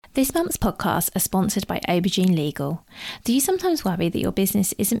This month's podcasts are sponsored by Aubergine Legal. Do you sometimes worry that your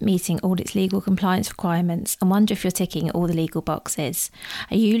business isn't meeting all its legal compliance requirements and wonder if you're ticking all the legal boxes?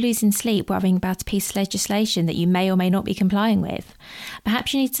 Are you losing sleep worrying about a piece of legislation that you may or may not be complying with?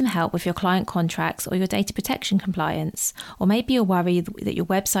 Perhaps you need some help with your client contracts or your data protection compliance. Or maybe you're worried that your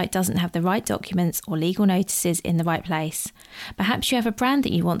website doesn't have the right documents or legal notices in the right place. Perhaps you have a brand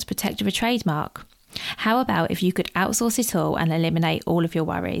that you want to protect with a trademark. How about if you could outsource it all and eliminate all of your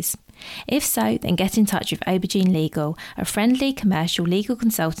worries? If so, then get in touch with Aubergine Legal, a friendly commercial legal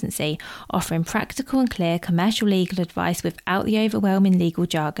consultancy offering practical and clear commercial legal advice without the overwhelming legal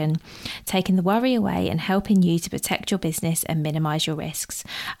jargon, taking the worry away and helping you to protect your business and minimise your risks.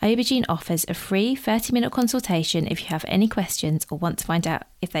 Aubergine offers a free 30-minute consultation if you have any questions or want to find out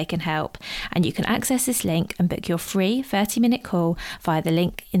if they can help, and you can access this link and book your free 30-minute call via the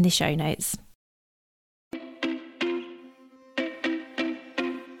link in the show notes.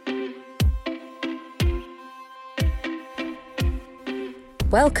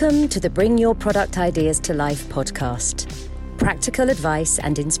 Welcome to the Bring Your Product Ideas to Life podcast. Practical advice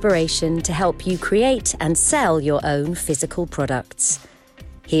and inspiration to help you create and sell your own physical products.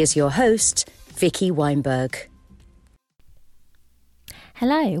 Here's your host, Vicky Weinberg.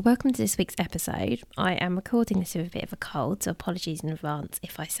 Hello, welcome to this week's episode. I am recording this with a bit of a cold, so apologies in advance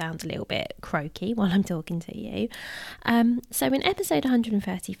if I sound a little bit croaky while I'm talking to you. So in episode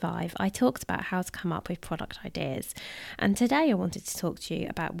 135, I talked about how to come up with product ideas. And today I wanted to talk to you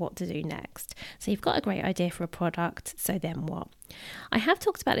about what to do next. So you've got a great idea for a product, so then what? I have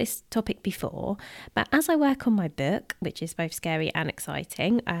talked about this topic before, but as I work on my book, which is both scary and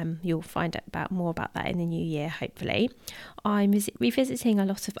exciting, you'll find out more about that in the new year, hopefully. I'm revisiting a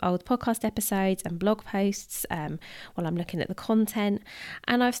lot of old podcast episodes and blog posts while I'm looking at the content,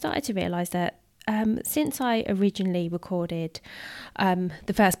 and I've started to realise that since I originally recorded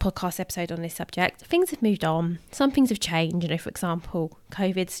the first podcast episode on this subject, things have moved on. Some things have changed. For example,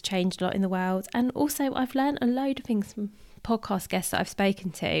 COVID's changed a lot in the world, and also I've learned a load of things from podcast guests that I've spoken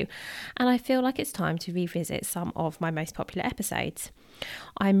to, and I feel like it's time to revisit some of my most popular episodes.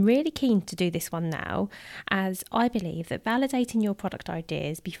 I'm really keen to do this one now, as I believe that validating your product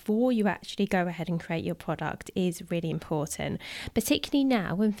ideas before you actually go ahead and create your product is really important, particularly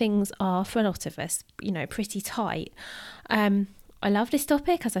now when things are, for a lot of us, pretty tight. I love this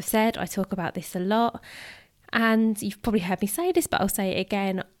topic. As I've said, I talk about this a lot. And you've probably heard me say this, but I'll say it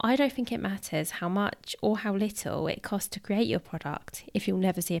again. I don't think it matters how much or how little it costs to create your product if you'll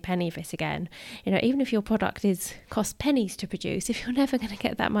never see a penny of it again. Even if your product costs pennies to produce, if you're never going to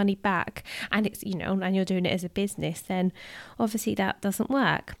get that money back and it's, and you're doing it as a business, then obviously that doesn't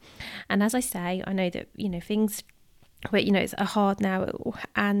work. And as I say, I know that, things, but it's hard now,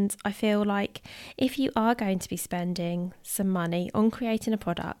 and I feel like if you are going to be spending some money on creating a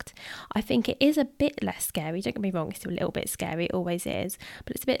product, I think it is a bit less scary. Don't get me wrong, it's still a little bit scary, it always is,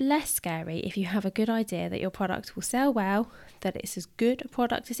 but it's a bit less scary if you have a good idea that your product will sell well, that it's as good a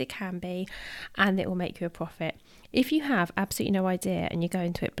product as it can be, and it will make you a profit. If you have absolutely no idea and you go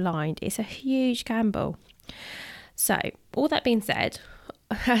into it blind, it's a huge gamble. So, all that being said,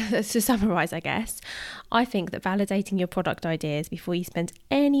 to summarise, I guess, I think that validating your product ideas before you spend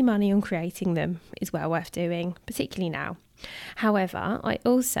any money on creating them is well worth doing, particularly now. However, I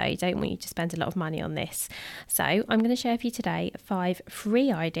also don't want you to spend a lot of money on this. So I'm going to share with you today 5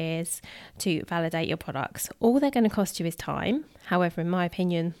 free ideas to validate your products. All they're going to cost you is time. However, in my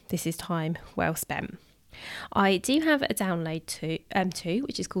opinion, this is time well spent. I do have a download too,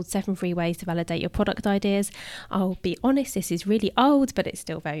 which is called 7 Free Ways to Validate Your Product Ideas. I'll be honest, this is really old, but it's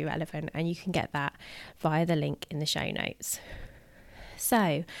still very relevant, and you can get that via the link in the show notes.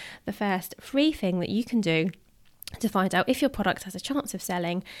 So, the first free thing that you can do to find out if your product has a chance of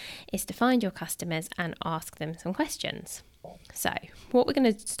selling is to find your customers and ask them some questions. So what we're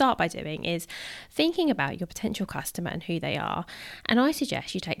going to start by doing is thinking about your potential customer and who they are. And I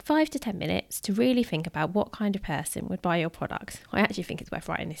suggest you take 5 to 10 minutes to really think about what kind of person would buy your product. I actually think it's worth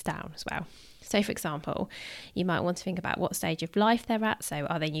writing this down as well. So for example, you might want to think about what stage of life they're at. So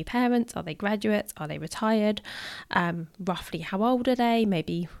are they new parents? Are they graduates? Are they retired? Roughly how old are they?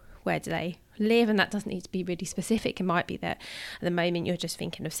 Maybe where do they live? And that doesn't need to be really specific. It might be that at the moment you're just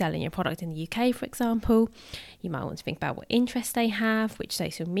thinking of selling your product in the UK, for example. You might want to think about what interests they have, which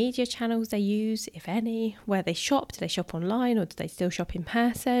social media channels they use, if any, where they shop. Do they shop online or do they still shop in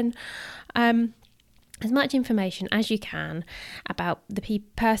person? as much information as you can about the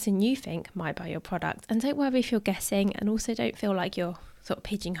person you think might buy your product. And don't worry if you're guessing, and also don't feel like you're sort of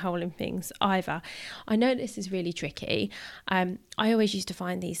pigeonholing things either. I know this is really tricky. I always used to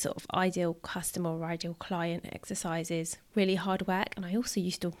find these sort of ideal customer or ideal client exercises really hard work, and I also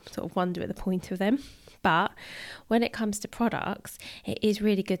used to sort of wonder at the point of them. But when it comes to products, it is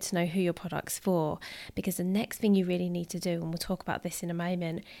really good to know who your product's for, because the next thing you really need to do, and we'll talk about this in a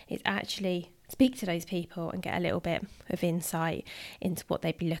moment, is actually speak to those people and get a little bit of insight into what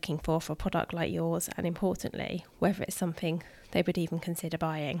they'd be looking for a product like yours, and importantly, whether it's something they would even consider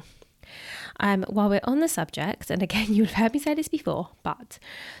buying. While we're on the subject, and again, you would have heard me say this before, but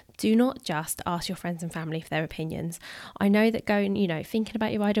do not just ask your friends and family for their opinions. I know that going, thinking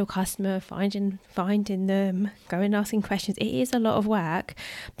about your ideal customer, finding them, going asking questions, it is a lot of work.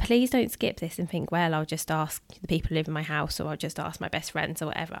 Please don't skip this and think, well, I'll just ask the people who live in my house, or I'll just ask my best friends or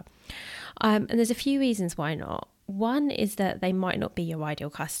whatever. And there's a few reasons why not. One is that they might not be your ideal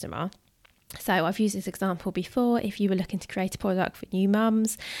customer. So I've used this example before. If you were looking to create a product for new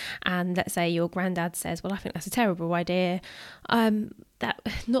mums, and let's say your granddad says, well, I think that's a terrible idea, that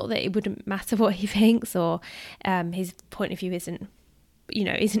not that it wouldn't matter what he thinks, or his point of view isn't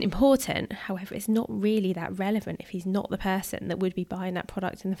important. However, it's not really that relevant if he's not the person that would be buying that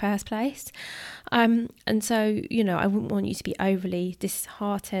product in the first place. And so, I wouldn't want you to be overly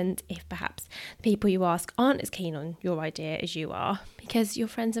disheartened if perhaps the people you ask aren't as keen on your idea as you are, because your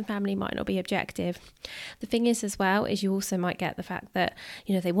friends and family might not be objective. The thing is as well, is you also might get the fact that,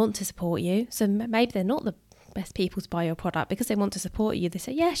 they want to support you. So maybe they're not the best people to buy your product because they want to support you. They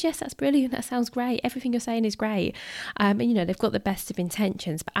say, yes, that's brilliant, that sounds great, everything you're saying is great, and they've got the best of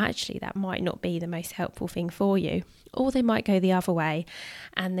intentions, but actually that might not be the most helpful thing for you. Or they might go the other way,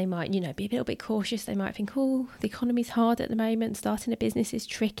 and they might be a little bit cautious. They might think, the economy's hard at the moment, starting a business is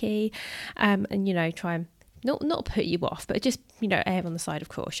tricky, and try and not put you off, but just err on the side of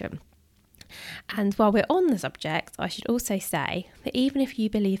caution. And while we're on the subject, I should also say that even if you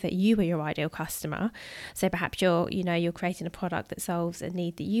believe that you are your ideal customer, so perhaps you're creating a product that solves a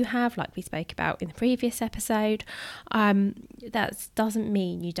need that you have, like we spoke about in the previous episode, that doesn't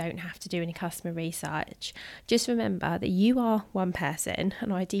mean you don't have to do any customer research. Just remember that you are one person,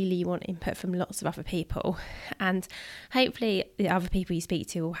 and ideally you want input from lots of other people, and hopefully the other people you speak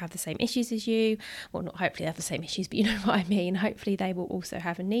to will have the same issues as you. Well, not hopefully they have the same issues, but you know what I mean. Hopefully they will also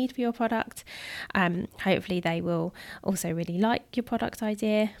have a need for your product. Hopefully they will also really like your product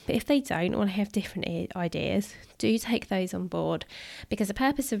idea, but if they don't, or they have different ideas, do take those on board, because the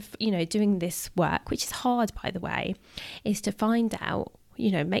purpose of doing this work, which is hard by the way, is to find out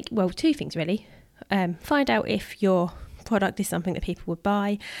two things really. Find out if your product is something that people would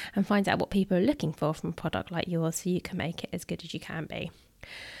buy, and find out what people are looking for from a product like yours, so you can make it as good as you can be.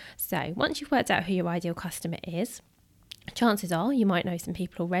 So once you've worked out who your ideal customer is, chances are you might know some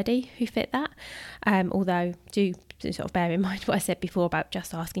people already who fit that, although do sort of bear in mind what I said before about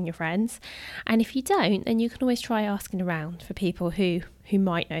just asking your friends. And if you don't, then you can always try asking around for people who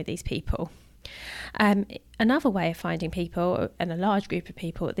might know these people. Another way of finding people, and a large group of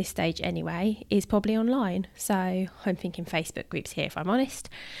people at this stage anyway, is probably online. So I'm thinking Facebook groups here, if I'm honest,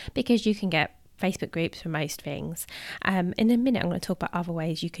 because you can get Facebook groups for most things. In a minute I'm going to talk about other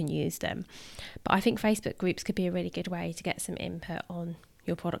ways you can use them, but I think Facebook groups could be a really good way to get some input on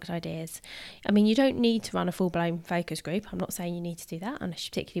your product ideas. I mean, you don't need to run a full-blown focus group. I'm not saying you need to do that unless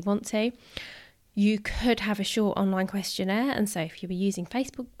you particularly want to. You could have a short online questionnaire, and so if you were using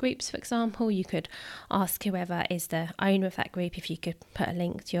Facebook groups, for example, you could ask whoever is the owner of that group if you could put a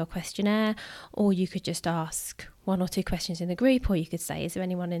link to your questionnaire, or you could just ask one or two questions in the group, or you could say, is there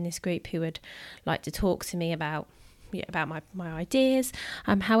anyone in this group who would like to talk to me about my ideas?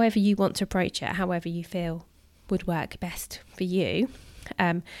 However you want to approach it, however you feel would work best for you.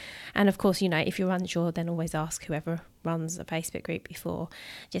 And of course, if you're unsure, then always ask whoever runs a Facebook group before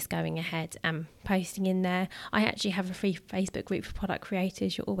just going ahead and posting in there. I actually have a free Facebook group for product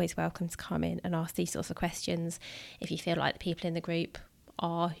creators. You're always welcome to come in and ask these sorts of questions if you feel like the people in the group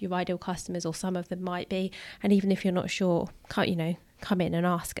are your ideal customers, or some of them might be. And even if you're not sure, come in and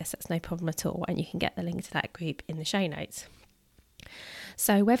ask us. That's no problem at all, and you can get the link to that group in the show notes.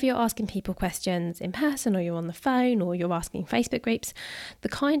 So whether you're asking people questions in person, or you're on the phone, or you're asking Facebook groups, the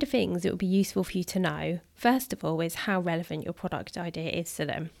kind of things it would be useful for you to know, first of all, is how relevant your product idea is to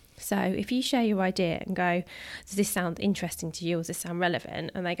them. So if you share your idea and go, does this sound interesting to you, or does this sound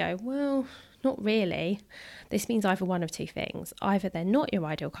relevant? And they go, well, not really. This means either one of two things. Either they're not your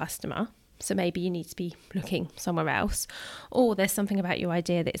ideal customer, so maybe you need to be looking somewhere else, or there's something about your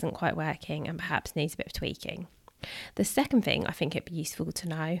idea that isn't quite working and perhaps needs a bit of tweaking. The second thing I think it'd be useful to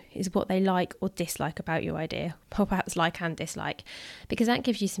know is what they like or dislike about your idea, or perhaps like and dislike, because that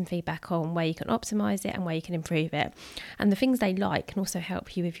gives you some feedback on where you can optimise it and where you can improve it. And the things they like can also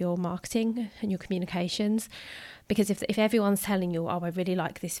help you with your marketing and your communications, because if everyone's telling you, oh, I really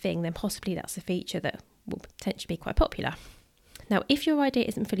like this thing, then possibly that's a feature that will potentially be quite popular. Now, if your idea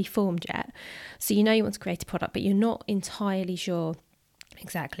isn't fully formed yet, so you know you want to create a product, but you're not entirely sure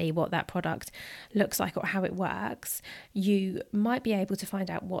exactly what that product looks like or how it works, you might be able to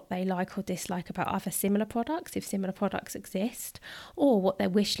find out what they like or dislike about other similar products, if similar products exist, or what their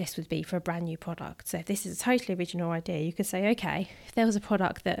wish list would be for a brand new product. So if this is a totally original idea, you could say, okay, if there was a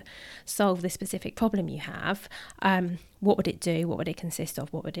product that solved this specific problem you have, what would it do? What would it consist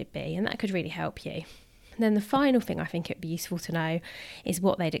of? What would it be? And that could really help you. And then the final thing I think it'd be useful to know is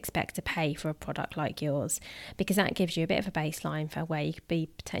what they'd expect to pay for a product like yours, because that gives you a bit of a baseline for where you could be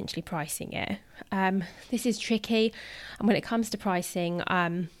potentially pricing it. This is tricky, and when it comes to pricing,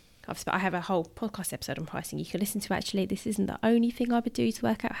 I have a whole podcast episode on pricing you can listen to. Actually, this isn't the only thing I would do to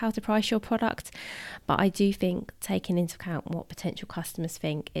work out how to price your product, but I do think taking into account what potential customers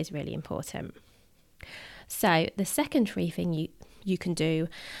think is really important. So the secondary thing you can do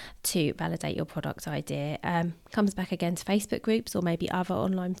to validate your product idea comes back again to Facebook groups or maybe other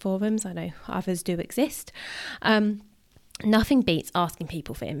online forums. I know others do exist. Nothing beats asking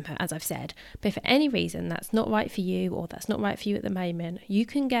people for input, as I've said, but if for any reason that's not right for you or that's not right for you at the moment, you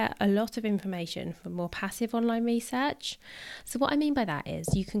can get a lot of information from more passive online research. So what I mean by that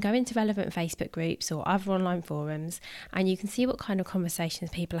is you can go into relevant Facebook groups or other online forums and you can see what kind of conversations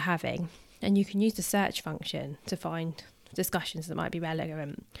people are having, and you can use the search function to find discussions that might be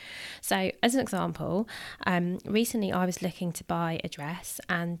relevant. So as an example, recently I was looking to buy a dress,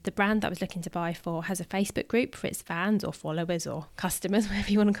 and the brand that I was looking to buy for has a Facebook group for its fans or followers or customers, whatever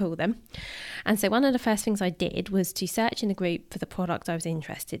you want to call them. And so one of the first things I did was to search in the group for the product I was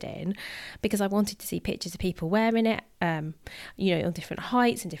interested in, because I wanted to see pictures of people wearing it, on different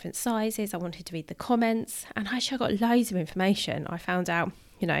heights and different sizes. I wanted to read the comments, and actually I got loads of information. I found out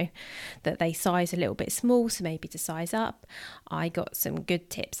that they size a little bit small, so maybe to size up. I got some good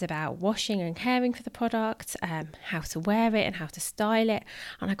tips about washing and caring for the product, how to wear it and how to style it,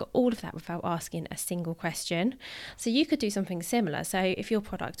 and I got all of that without asking a single question. So you could do something similar. So if your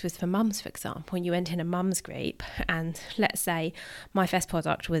product was for mums, for example, and you went in a mums group, and let's say my first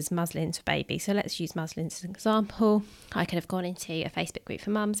product was muslins for babies, so let's use muslins as an example. I could have gone into a Facebook group for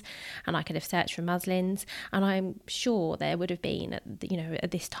mums and I could have searched for muslins, and I'm sure there would have been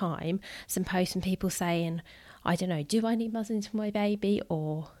at this time some posts from people saying, I don't know, do I need muslins for my baby,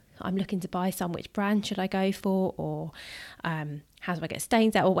 or I'm looking to buy some, which brand should I go for, or how do I get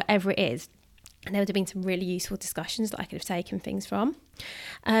stains out, or whatever it is. And there would have been some really useful discussions that I could have taken things from.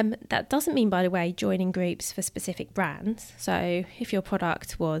 That doesn't mean, by the way, joining groups for specific brands. So if your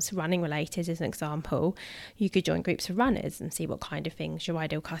product was running related, as an example, you could join groups for runners and see what kind of things your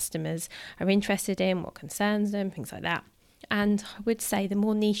ideal customers are interested in, what concerns them, things like that. And I would say the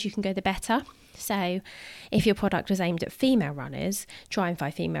more niche you can go, the better. So if your product was aimed at female runners, try and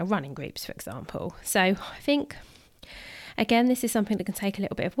find female running groups, for example. So I think, again, this is something that can take a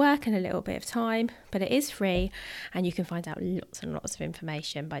little bit of work and a little bit of time, but it is free and you can find out lots and lots of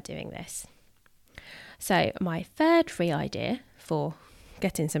information by doing this. So my third free idea for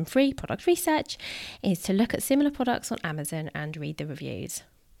getting some free product research is to look at similar products on Amazon and read the reviews.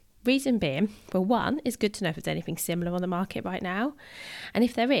 Reason being, well, one, it's good to know if there's anything similar on the market right now. And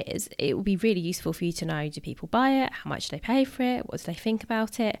if there is, it will be really useful for you to know, do people buy it? How much do they pay for it? What do they think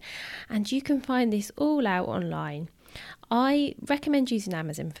about it? And you can find this all out online. I recommend using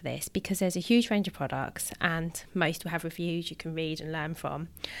Amazon for this because there's a huge range of products and most will have reviews you can read and learn from.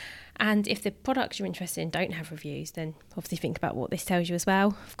 And if the products you're interested in don't have reviews, then obviously think about what this tells you as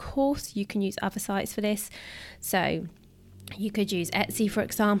well. Of course, you can use other sites for this. So you could use Etsy, for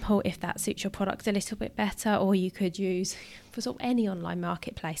example, if that suits your product a little bit better, or you could use for sort of any online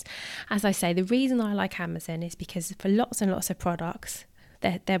marketplace. As I say, the reason I like Amazon is because for lots and lots of products,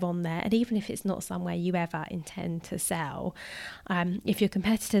 they're on there, and even if it's not somewhere you ever intend to sell, if your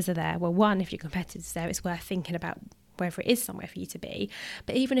competitors are there, well, one, if your competitors are there, it's worth thinking about whether it is somewhere for you to be.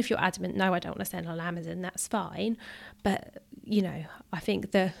 But even if you're adamant, no, I don't want to sell on Amazon, that's fine. But, I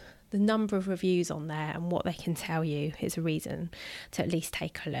think the number of reviews on there and what they can tell you is a reason to at least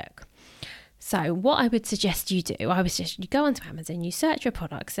take a look. So what I would suggest you do, you go onto Amazon, you search for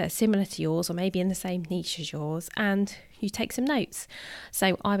products that are similar to yours or maybe in the same niche as yours, and you take some notes.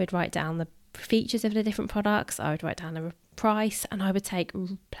 So I would write down the features of the different products, I would write down the price, and I would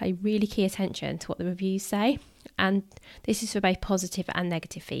pay really key attention to what the reviews say. And this is for both positive and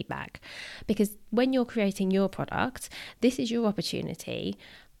negative feedback, because when you're creating your product, this is your opportunity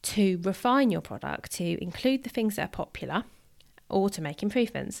to refine your product, to include the things that are popular or to make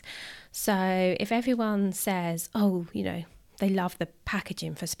improvements. So if everyone says, oh, you know, they love the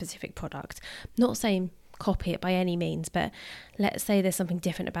packaging for a specific product, not saying copy it by any means, but let's say there's something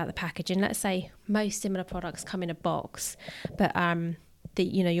different about the packaging. Let's say most similar products come in a box, but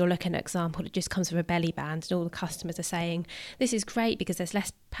you're looking at an example that just comes with a belly band, and all the customers are saying this is great because there's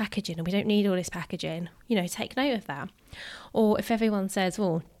less packaging and we don't need all this packaging. You know, take note of that. Or if everyone says,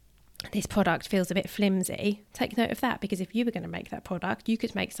 well, this product feels a bit flimsy, take note of that, because if you were going to make that product, you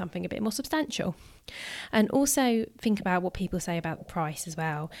could make something a bit more substantial. And also think about what people say about the price as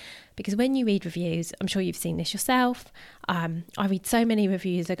well, because when you read reviews, I'm sure you've seen this yourself, I read so many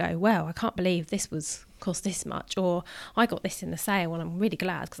reviews that go, well, I can't believe this cost this much, or I got this in the sale and I'm really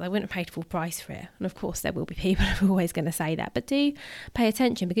glad because I wouldn't have paid full price for it. And of course there will be people who are always going to say that, but do pay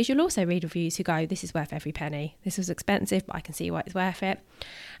attention, because you'll also read reviews who go, this is worth every penny, this was expensive but I can see why it's worth it.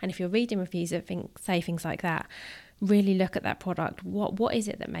 And if you're reading reviews that say things like that, really look at that product. What is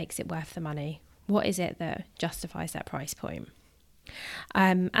it that makes it worth the money? What is it that justifies that price point?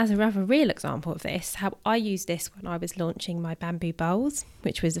 As a rather real example of this, how I used this when I was launching my bamboo bowls,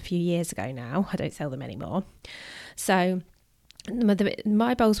 which was a few years ago now. I don't sell them anymore. So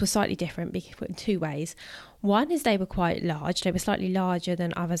my bowls were slightly different in two ways. One is they were quite large. They were slightly larger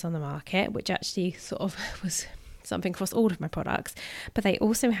than others on the market, which actually sort of was something across all of my products. But they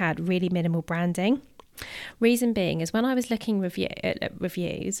also had really minimal branding. Reason being is when I was looking at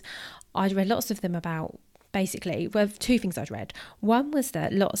reviews, I'd read lots of them about two things I'd read. One was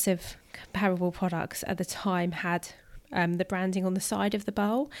that lots of comparable products at the time had the branding on the side of the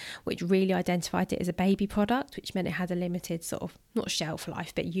bowl, which really identified it as a baby product, which meant it had a limited sort of, not shelf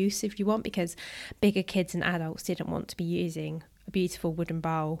life, but use if you want, because bigger kids and adults didn't want to be using a beautiful wooden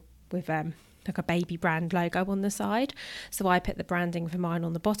bowl with like a baby brand logo on the side. So I put the branding for mine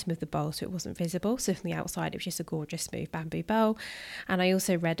on the bottom of the bowl so it wasn't visible. So from the outside it was just a gorgeous smooth bamboo bowl. And I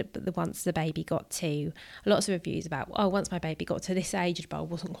also read that once the baby got to, lots of reviews about, once my baby got to this age, the bowl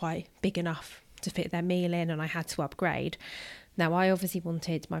wasn't quite big enough to fit their meal in and I had to upgrade. Now I obviously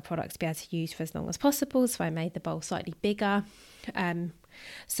wanted my products to be able to use for as long as possible, so I made the bowl slightly bigger,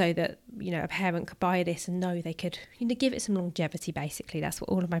 so that, you know, a parent could buy this and know they could, you know, give it some longevity. Basically, that's what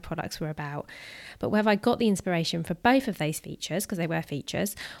all of my products were about. But where I got the inspiration for both of those features, because they were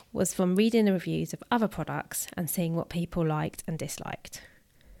features, was from reading the reviews of other products and seeing what people liked and disliked.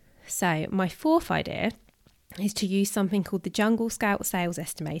 So my fourth idea is to use something called the Jungle Scout Sales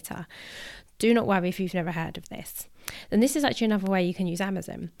Estimator. Do not worry if you've never heard of this. And this is actually another way you can use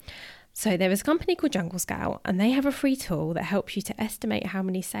Amazon. So there is a company called Jungle Scout, and they have a free tool that helps you to estimate how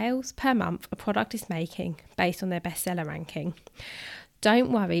many sales per month a product is making based on their bestseller ranking.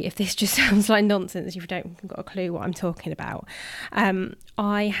 Don't worry if this just sounds like nonsense, if you don't got a clue what I'm talking about.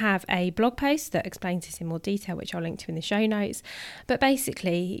 I have a blog post that explains this in more detail, which I'll link to in the show notes. But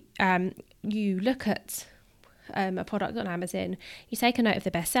basically, you look at a product on Amazon, you take a note of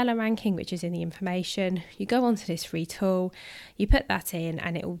the bestseller ranking, which is in the information, you go onto this free tool, you put that in,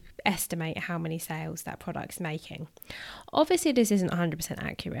 and it will estimate how many sales that product's making. Obviously this isn't 100%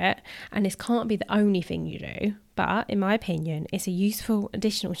 accurate, and this can't be the only thing you do, but in my opinion it's a useful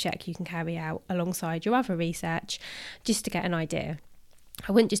additional check you can carry out alongside your other research, just to get an idea.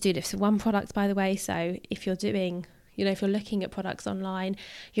 I wouldn't just do this for one product, by the way. So if you're doing, you know, if you're looking at products online,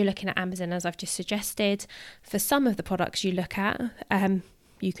 you're looking at Amazon as I've just suggested. For some of the products you look at,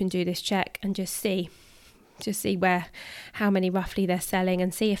 you can do this check and just see how many roughly they're selling,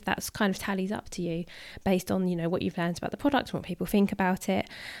 and see if that's kind of tallies up to you based on, you know, what you've learned about the product and what people think about it.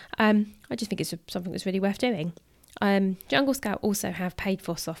 I just think it's something that's really worth doing. Jungle Scout also have paid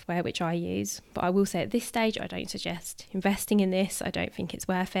for software, which I use, but I will say at this stage I don't suggest investing in this. I don't think it's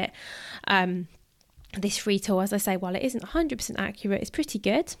worth it. This free tool, as I say, while it isn't 100% accurate, it's pretty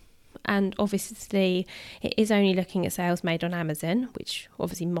good. And obviously it is only looking at sales made on Amazon, which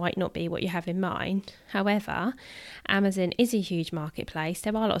obviously might not be what you have in mind. However, Amazon is a huge marketplace.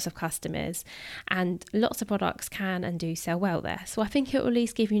 There are lots of customers and lots of products can and do sell well there. So I think it will at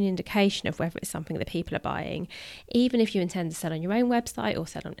least give you an indication of whether it's something that people are buying, even if you intend to sell on your own website or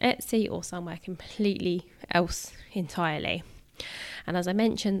sell on Etsy or somewhere completely else entirely. And as I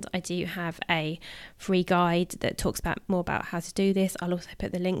mentioned, I do have a free guide that talks more about how to do this. I'll also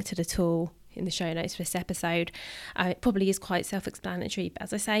put the link to the tool in the show notes for this episode. It probably is quite self-explanatory, but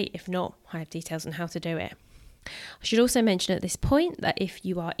as I say, if not, I have details on how to do it. I should also mention at this point that if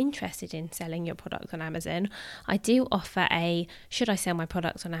you are interested in selling your product on Amazon, I do offer a Should I Sell My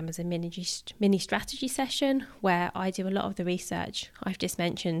Product on Amazon mini strategy session where I do a lot of the research I've just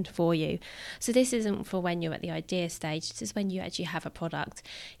mentioned for you. So this isn't for when you're at the idea stage, this is when you actually have a product.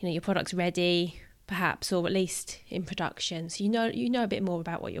 Your product's ready, perhaps, or at least in production, so you know a bit more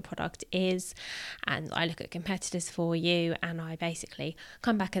about what your product is, and I look at competitors for you, and I basically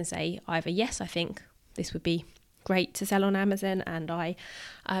come back and say either yes, I think this would be great to sell on Amazon, and I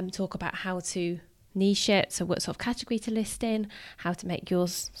talk about how to niche it, so what sort of category to list in, how to make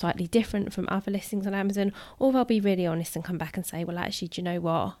yours slightly different from other listings on Amazon, or I'll be really honest and come back and say, well, actually, do you know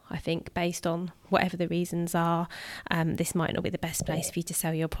what, I think based on whatever the reasons are, this might not be the best place for you to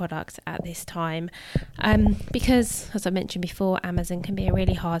sell your product at this time, because as I mentioned before, Amazon can be a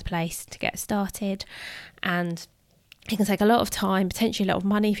really hard place to get started, and it can take a lot of time, potentially a lot of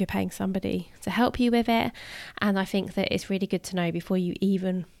money if you're paying somebody to help you with it. And I think that it's really good to know before you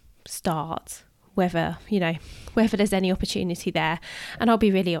even start whether there's any opportunity there. And I'll be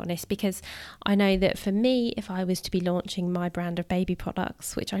really honest, because I know that for me, if I was to be launching my brand of baby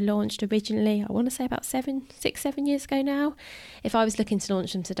products, which I launched originally, I want to say about 7 years ago now, if I was looking to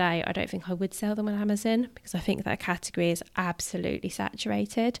launch them today, I don't think I would sell them on Amazon, because I think that category is absolutely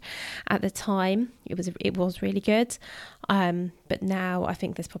saturated. At the time, it was really good, but now I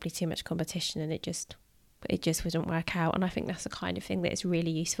think there's probably too much competition, and it just wouldn't work out. And I think that's the kind of thing that is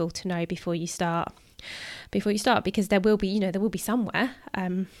really useful to know before you start, because there will be somewhere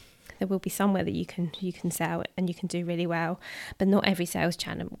that you can sell and you can do really well, but not every sales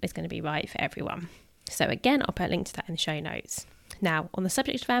channel is going to be right for everyone. So again, I'll put a link to that in the show notes. Now, on the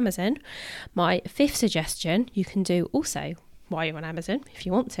subject of Amazon, my 5th suggestion you can do also while you're on Amazon if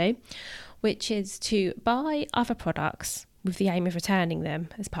you want to, which is to buy other products with the aim of returning them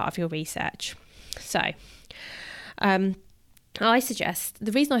as part of your research. So the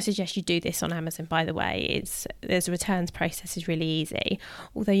reason I suggest you do this on Amazon, by the way, is there's a returns process is really easy.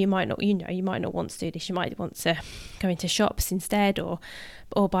 Although you might not want to do this. You might want to go into shops instead, or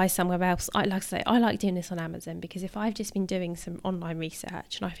buy somewhere else. I like doing this on Amazon, because if I've just been doing some online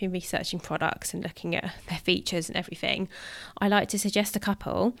research and I've been researching products and looking at their features and everything, I like to suggest a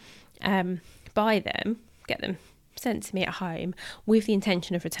couple, buy them, get them sent to me at home with the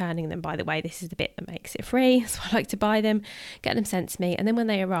intention of returning them. By the way, this is the bit that makes it free, so I like to buy them, get them sent to me, and then when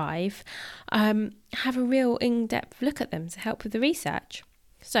they arrive, have a real in-depth look at them to help with the research.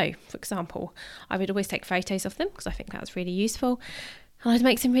 So, for example, I would always take photos of them because I think that's really useful, and I'd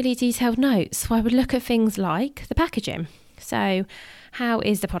make some really detailed notes. So I would look at things like the packaging. So how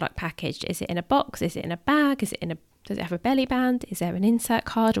is the product packaged? Is it in a box? Is it in a bag? Does it have a belly band? Is there an insert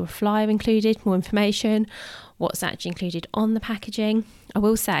card or a flyer included? More information? What's actually included on the packaging? I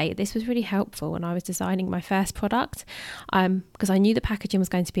will say this was really helpful when I was designing my first product, because I knew the packaging was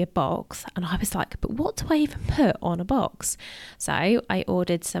going to be a box, and I was like, but what do I even put on a box? So I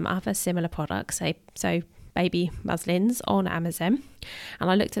ordered some other similar products, so baby muslins on Amazon, and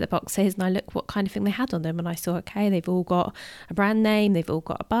I looked at the boxes and I looked what kind of thing they had on them, and I saw, okay, they've all got a brand name, they've all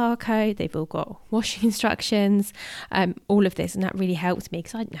got a barcode, they've all got washing instructions, all of this, and that really helped me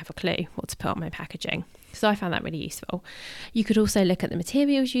because I didn't have a clue what to put on my packaging. So I found that really useful. You could also look at the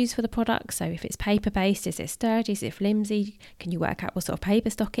materials used for the product. So if it's paper-based, is it sturdy, is it flimsy? Can you work out what sort of paper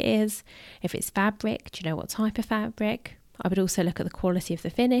stock it is? If it's fabric, do you know what type of fabric? I would also look at the quality of the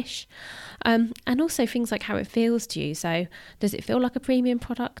finish, and also things like how it feels to you. So does it feel like a premium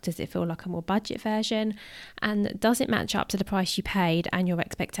product? Does it feel like a more budget version? And does it match up to the price you paid and your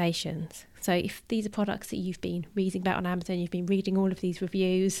expectations? So if these are products that you've been reading about on Amazon, you've been reading all of these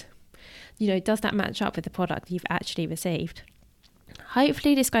reviews, does that match up with the product you've actually received?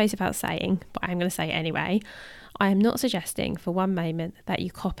 Hopefully this goes without saying, but I'm going to say it anyway. I am not suggesting for one moment that you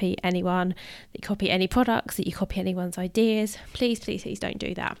copy anyone, that you copy any products, that you copy anyone's ideas. Please, please, please don't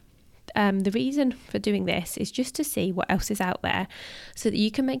do that. The reason for doing this is just to see what else is out there so that you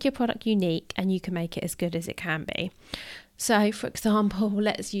can make your product unique and you can make it as good as it can be. So, for example,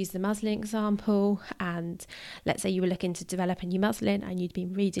 let's use the muslin example, and let's say you were looking to develop a new muslin and you'd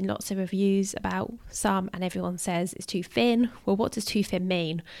been reading lots of reviews about some and everyone says it's too thin. Well, what does too thin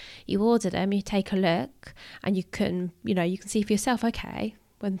mean? You order them, you take a look, and you can see for yourself, okay,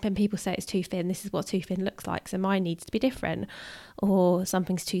 when people say it's too thin, this is what too thin looks like, so mine needs to be different. Or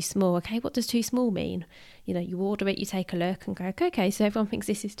something's too small, okay, what does too small mean? You order it, you take a look and go, okay, so everyone thinks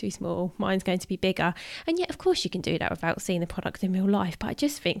this is too small, mine's going to be bigger. And yet, of course, you can do that without seeing the product in real life, but I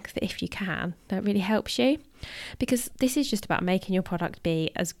just think that if you can, that really helps you, because this is just about making your product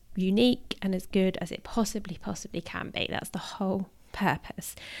be as unique and as good as it possibly can be. That's the whole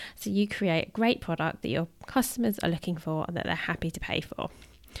purpose. So you create a great product that your customers are looking for and that they're happy to pay for.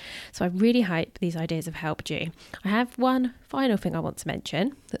 So I really hope these ideas have helped you. I have one final thing I want to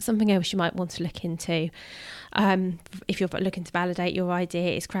mention. That's something else you might want to look into if you're looking to validate your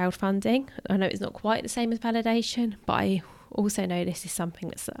idea, is crowdfunding. I know it's not quite the same as validation, but I also know this is something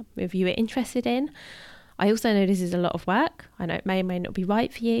that's if you are interested in. I also know this is a lot of work. I know it may or may not be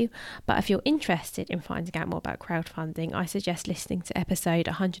right for you, but if you're interested in finding out more about crowdfunding, I suggest listening to episode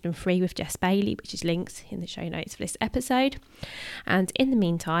 103 with Jess Bailey, which is linked in the show notes for this episode. And in the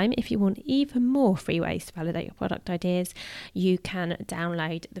meantime, if you want even more free ways to validate your product ideas, you can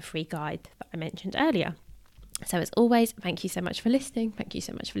download the free guide that I mentioned earlier. So as always, thank you so much for listening. Thank you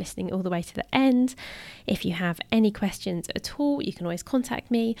so much for listening all the way to the end. If you have any questions at all, you can always contact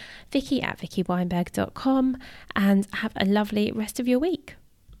me, vicky@vickyweinberg.com, and have a lovely rest of your week.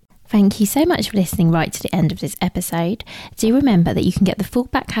 Thank you so much for listening right to the end of this episode. Do remember that you can get the full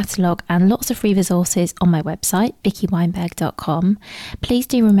back catalogue and lots of free resources on my website, vickyweinberg.com. Please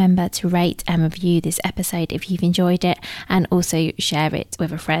do remember to rate and review this episode if you've enjoyed it, and also share it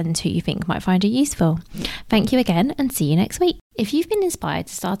with a friend who you think might find it useful. Thank you again, and see you next week. If you've been inspired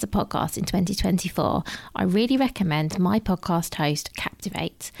to start a podcast in 2024, I really recommend my podcast host,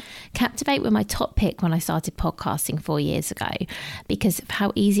 Captivate. Captivate were my top pick when I started podcasting 4 years ago because of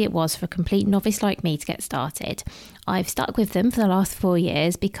how easy it was for a complete novice like me to get started. I've stuck with them for the last 4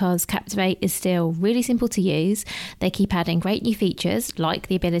 years because Captivate is still really simple to use. They keep adding great new features like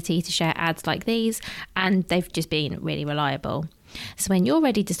the ability to share ads like these, and they've just been really reliable. So when you're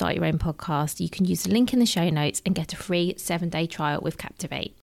ready to start your own podcast, you can use the link in the show notes and get a free 7-day trial with Captivate.